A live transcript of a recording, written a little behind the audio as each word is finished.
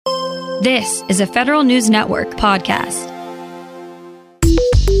This is a Federal News Network podcast.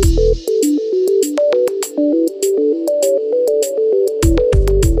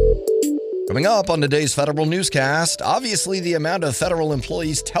 Coming up on today's Federal Newscast, obviously the amount of federal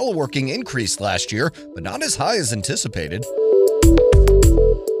employees teleworking increased last year, but not as high as anticipated.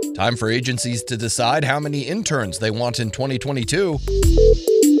 Time for agencies to decide how many interns they want in 2022.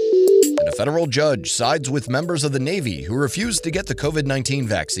 And a federal judge sides with members of the Navy who refused to get the COVID-19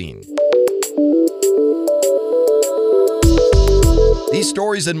 vaccine. These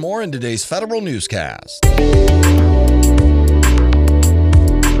stories and more in today's Federal Newscast.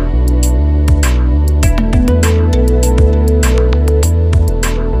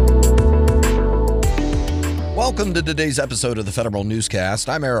 Welcome to today's episode of the Federal Newscast.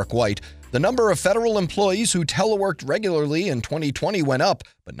 I'm Eric White. The number of federal employees who teleworked regularly in 2020 went up,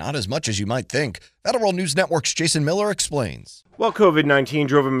 but not as much as you might think. Federal News Network's Jason Miller explains. While COVID-19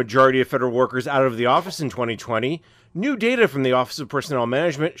 drove a majority of federal workers out of the office in 2020, new data from the Office of Personnel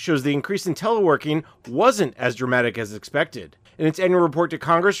Management shows the increase in teleworking wasn't as dramatic as expected. In its annual report to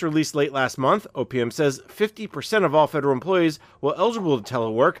Congress released late last month, OPM says 50% of all federal employees were eligible to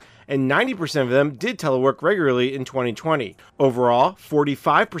telework, and 90% of them did telework regularly in 2020. Overall,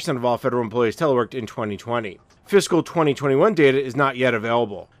 45% of all federal employees teleworked in 2020. Fiscal 2021 data is not yet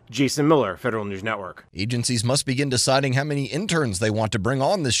available. Jason Miller, Federal News Network. Agencies must begin deciding how many interns they want to bring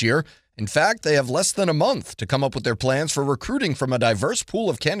on this year. In fact, they have less than a month to come up with their plans for recruiting from a diverse pool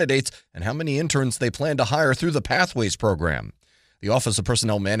of candidates and how many interns they plan to hire through the Pathways program. The Office of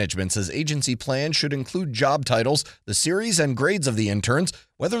Personnel Management says agency plans should include job titles, the series and grades of the interns,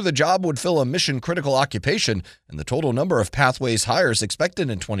 whether the job would fill a mission-critical occupation, and the total number of Pathways hires expected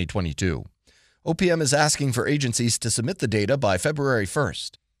in 2022. OPM is asking for agencies to submit the data by February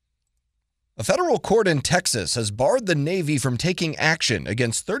 1st. A federal court in Texas has barred the Navy from taking action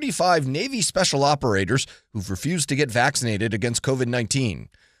against 35 Navy special operators who've refused to get vaccinated against COVID-19.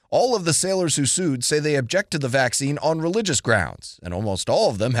 All of the sailors who sued say they object to the vaccine on religious grounds, and almost all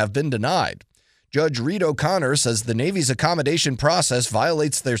of them have been denied. Judge Reed O'Connor says the Navy's accommodation process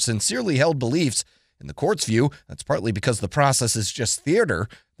violates their sincerely held beliefs. In the court's view, that's partly because the process is just theater.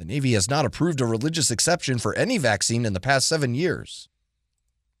 The Navy has not approved a religious exception for any vaccine in the past 7 years.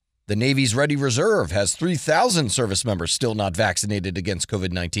 The Navy's Ready Reserve has 3,000 service members still not vaccinated against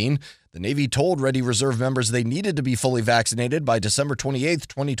COVID-19. The Navy told Ready Reserve members they needed to be fully vaccinated by December 28,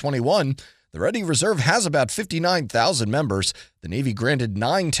 2021. The Ready Reserve has about 59,000 members. The Navy granted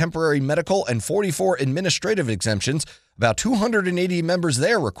 9 temporary medical and 44 administrative exemptions. About 280 members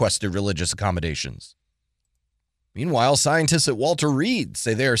there requested religious accommodations. Meanwhile, scientists at Walter Reed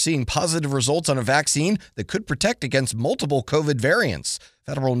say they are seeing positive results on a vaccine that could protect against multiple COVID variants.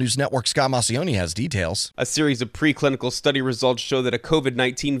 Federal News Network's Scott Maucione has details. A series of preclinical study results show that a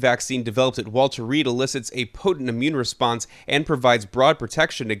COVID-19 vaccine developed at Walter Reed elicits a potent immune response and provides broad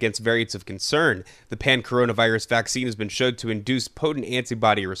protection against variants of concern. The pan-coronavirus vaccine has been shown to induce potent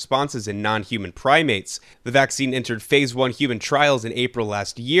antibody responses in non-human primates. The vaccine entered phase 1 human trials in April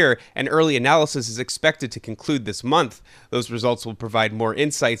last year, and early analysis is expected to conclude this month. Those results will provide more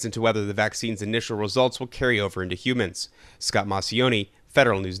insights into whether the vaccine's initial results will carry over into humans. Scott Maucione,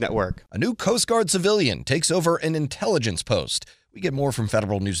 Federal News Network. A new Coast Guard civilian takes over an intelligence post. We get more from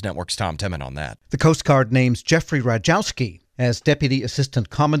Federal News Network's Tom Temin on that. The Coast Guard names Jeffrey Rajowski as Deputy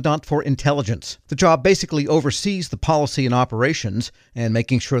Assistant Commandant for Intelligence. The job basically oversees the policy and operations and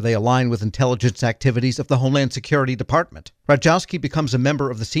making sure they align with intelligence activities of the Homeland Security Department. Rajowski becomes a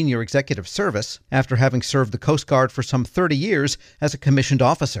member of the Senior Executive Service after having served the Coast Guard for some 30 years as a commissioned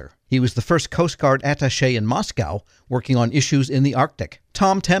officer. He was the first Coast Guard attaché in Moscow, working on issues in the Arctic.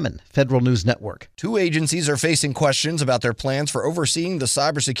 Tom Temin, Federal News Network. 2 agencies are facing questions about their plans for overseeing the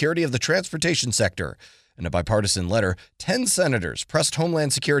cybersecurity of the transportation sector. In a bipartisan letter, 10 senators pressed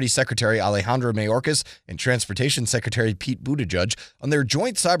Homeland Security Secretary Alejandro Mayorkas and Transportation Secretary Pete Buttigieg on their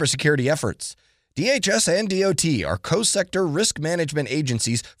joint cybersecurity efforts. DHS and DOT are co-sector risk management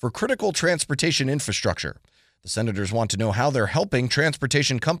agencies for critical transportation infrastructure. The senators want to know how they're helping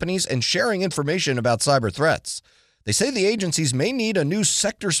transportation companies and sharing information about cyber threats. They say the agencies may need a new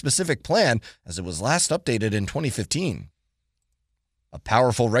sector-specific plan, as it was last updated in 2015. A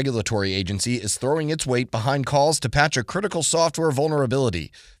powerful regulatory agency is throwing its weight behind calls to patch a critical software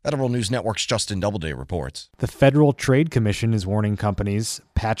vulnerability. Federal News Network's Justin Doubleday reports. The Federal Trade Commission is warning companies,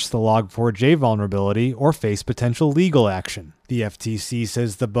 patch the Log4j vulnerability or face potential legal action. The FTC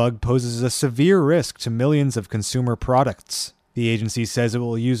says the bug poses a severe risk to millions of consumer products. The agency says it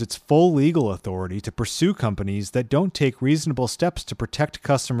will use its full legal authority to pursue companies that don't take reasonable steps to protect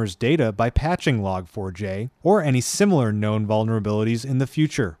customers' data by patching Log4j or any similar known vulnerabilities in the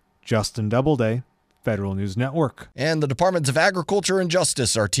future. Justin Doubleday, Federal News Network. And the Departments of Agriculture and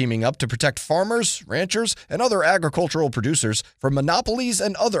Justice are teaming up to protect farmers, ranchers, and other agricultural producers from monopolies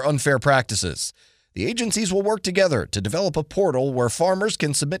and other unfair practices. The agencies will work together to develop a portal where farmers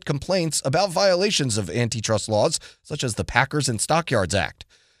can submit complaints about violations of antitrust laws, such as the Packers and Stockyards Act.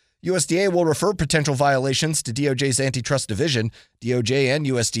 USDA will refer potential violations to DOJ's Antitrust Division. DOJ and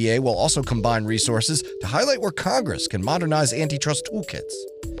USDA will also combine resources to highlight where Congress can modernize antitrust toolkits.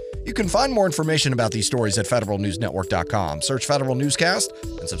 You can find more information about these stories at federalnewsnetwork.com. Search Federal Newscast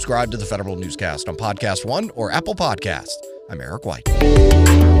and subscribe to the Federal Newscast on Podcast One or Apple Podcasts. I'm Eric White.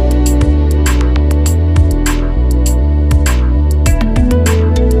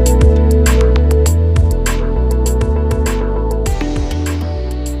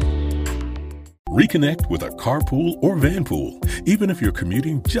 Reconnect with a carpool or vanpool. Even if you're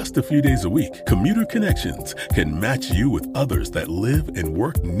commuting just a few days a week, Commuter Connections can match you with others that live and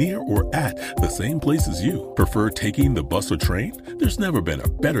work near or at the same place as you. Prefer taking the bus or train? There's never been a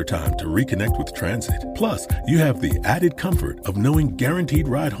better time to reconnect with transit. Plus, you have the added comfort of knowing Guaranteed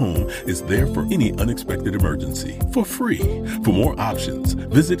Ride Home is there for any unexpected emergency for free. For more options,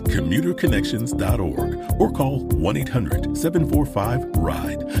 visit commuterconnections.org or call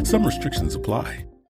 1-800-745-RIDE. Some restrictions apply.